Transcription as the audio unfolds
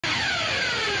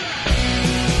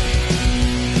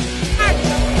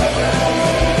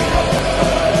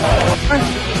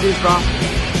Cheers, bro.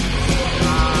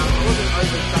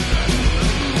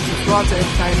 Subscribe to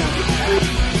Entertainer.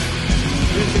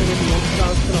 Who's going to get the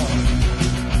All-Stars tonight?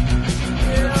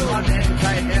 Yeah, I'm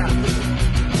entertained now.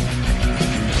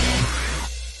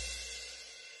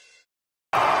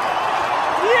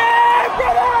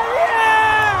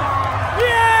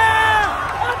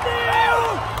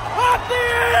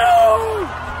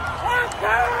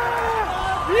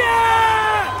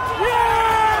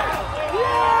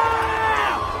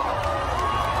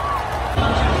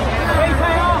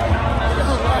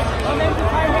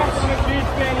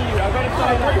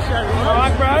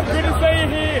 Alright bro, good to see you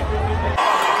here.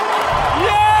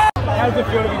 Yeah! How does it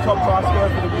feel to be top try scorer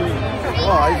for the Blues?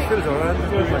 Oh, it feels alright.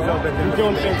 You're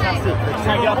doing fantastic.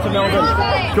 Take it up to Melbourne.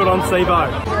 Good on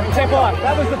Sebo. Tepper,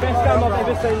 that was the best game I've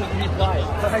ever seen you play.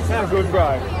 How good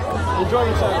bro. Enjoy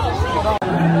yourself.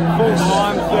 Full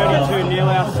time, 32-0,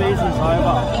 our season's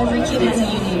over.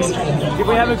 Did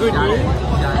we have a good year?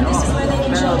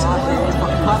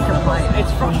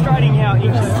 It's frustrating how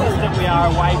inconsistent we are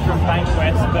away from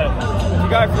Bankwest, but to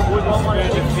go from Woodlawn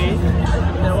to fifth.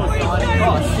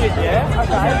 Oh shit, yeah?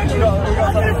 Okay.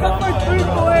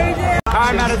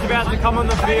 Parramatta's about to come on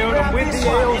the field, and with the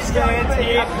Eels stands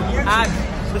here at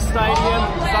the stadium,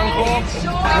 Suncorp.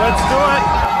 Let's do it!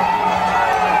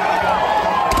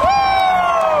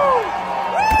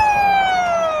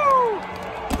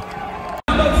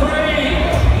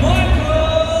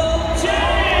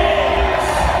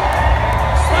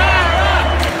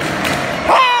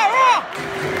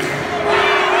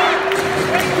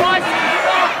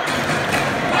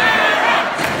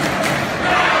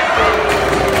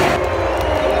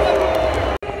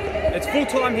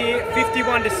 Time here,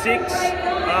 51-6.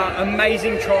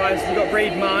 Amazing tries. We've got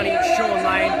Reid Marnie, Sean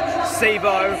Lane,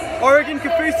 Sebo, Oregon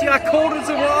Kaufusi. I called it as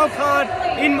a wild card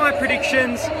in my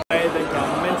predictions. They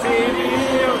come and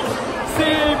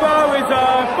Sebo is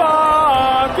a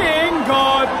fucking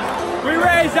god. We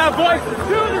raise our voices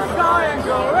to the sky and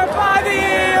glorify the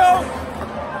Eel.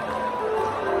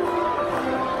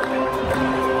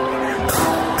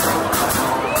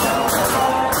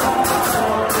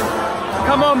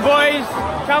 Come on, boys.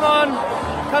 Come on.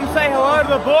 Come say hello to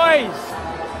the boys.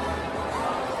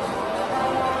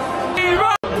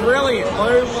 Really?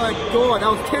 Oh my god,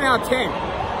 that was 10 out of 10.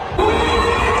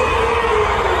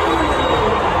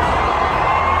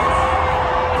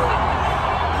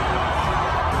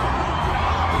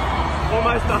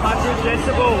 Almost 100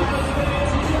 decibels.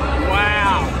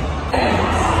 Wow.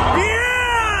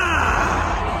 Yeah!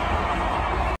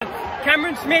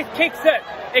 Cameron Smith kicks it.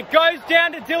 It goes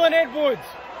down to Dylan Edwards.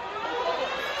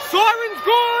 Siren's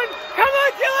gone! Come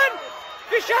on, Dylan!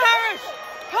 Fisher Harris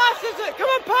passes it! Come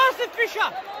on, pass it,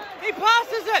 Fisher! He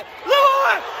passes it!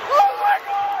 Look! Oh my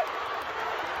god!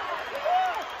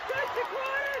 Goes to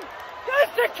Clyden! Goes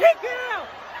to kick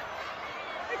out!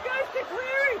 It goes to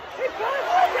Cleary! He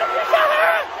passes it to Fisher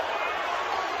Harris!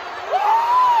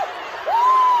 Woo!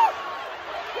 Woo!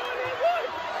 Dylan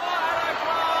Edwards!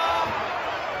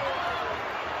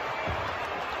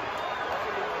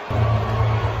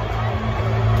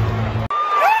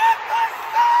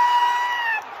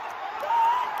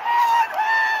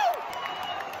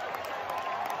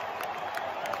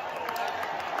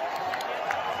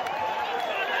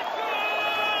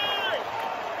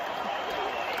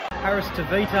 Harris to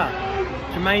Vita,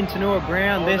 Jermaine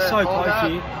Tanua-Brown, they're so close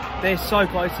here. They're so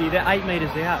close here. They're 8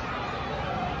 metres out.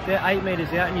 They're 8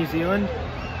 metres out, New Zealand.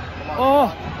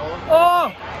 Oh!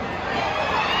 Oh!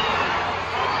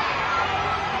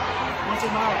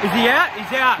 Is he out?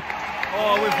 He's out.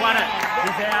 Oh, we've won it.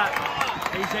 He's out.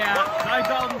 He's out. No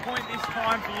golden point this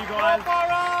time for you guys.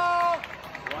 Wow.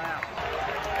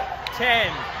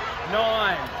 10,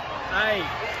 9, 8,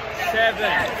 7,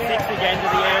 6 again to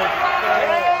the Eels.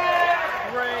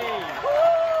 4, 3,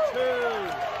 2,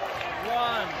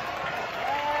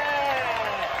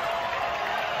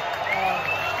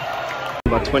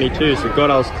 1. By 22, so God,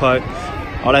 I was close.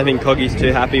 I don't think Coggy's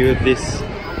too happy with this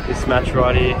match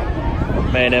right here.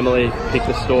 Me and Emily picked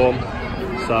the Storm,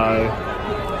 so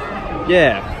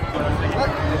yeah.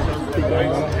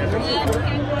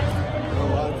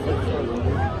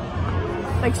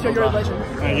 Thanks, Joe, you're a legend.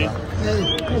 Thank you.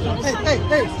 Hey,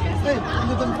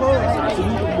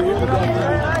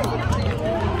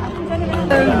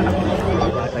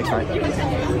 Thanks, mate.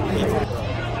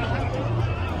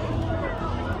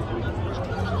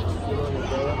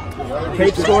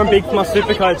 Keep scoring big for my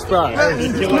Supercoach, bro.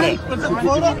 You're killing it.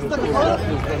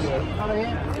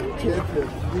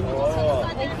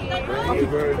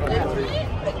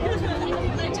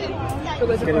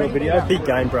 Getting a video. Big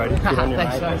game, bro. Good on your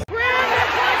mate.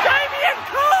 Damien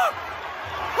Cook!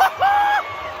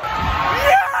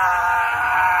 Yeah!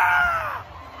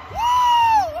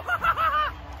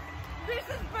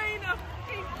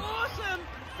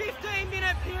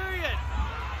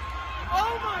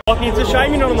 Lockie, it's a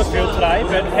shame you're not on the field today,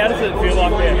 but how does it feel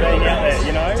like being out there,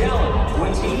 you know?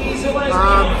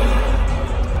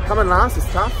 Coming last is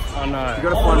tough. I know. You've got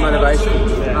to find motivation.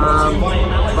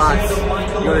 But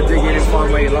you've got to dig in and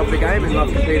find where you love the game and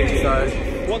love competing. So,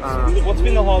 what's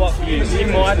been the highlight for you?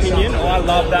 In my opinion, I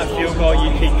love that field goal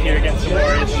you kicked here against the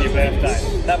Warriors on your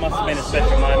birthday. That must have been a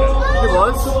special moment. It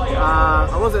was.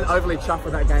 I wasn't overly chuffed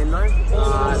with that game though.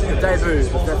 The debut was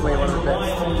definitely one of the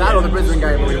best. That or the Brisbane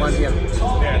game where we won here.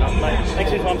 Fair enough, mate.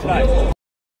 Thanks for your time today.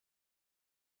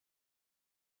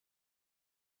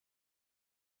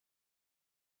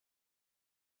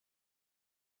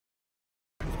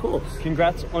 Of course.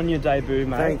 Congrats on your debut,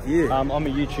 mate. Thank you. I'm a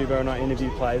YouTuber and I interview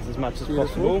players as much as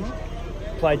possible.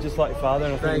 Played just like your father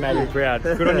and I think you made him proud.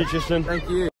 Good on you, Tristan. Thank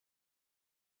you.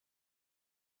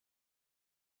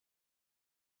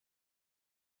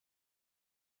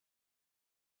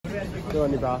 Good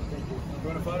on you, bro. You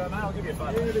want a photo, mate? I'll give you a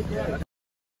photo.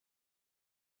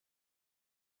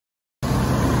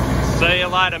 See you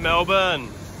later, Melbourne.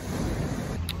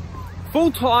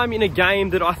 Full time in a game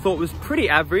that I thought was pretty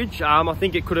average. I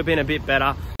think it could have been a bit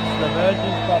better. The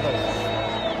Virgin Brothers.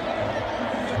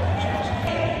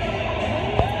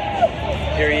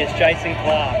 Here he is, Jason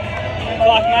Clark.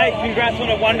 Clark, mate, congrats on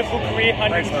a wonderful career.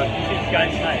 166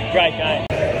 games, mate. Great game.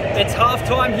 It's half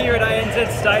time here at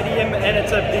ANZ Stadium and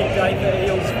it's a big day for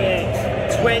Eels fans.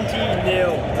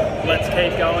 20-0. Let's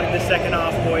keep going in the second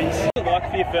half, boys. Like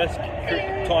for your first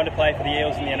time to play for the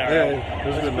Eels in the NRL? Yeah, it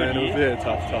was good, man. It was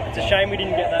tough. It's a shame we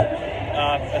didn't get that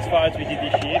as far as we did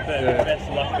this year, but best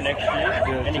of luck for next year.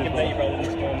 Yeah, and you can beat your brother in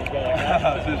the Storm as well.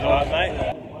 Like Alright,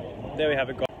 mate. There we have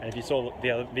it, guys. And if you saw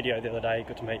the other video the other day, you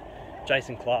got to meet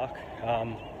Jason Clark.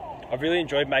 I've really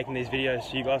enjoyed making these videos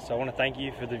for you guys, so I want to thank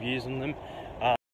you for the views on them.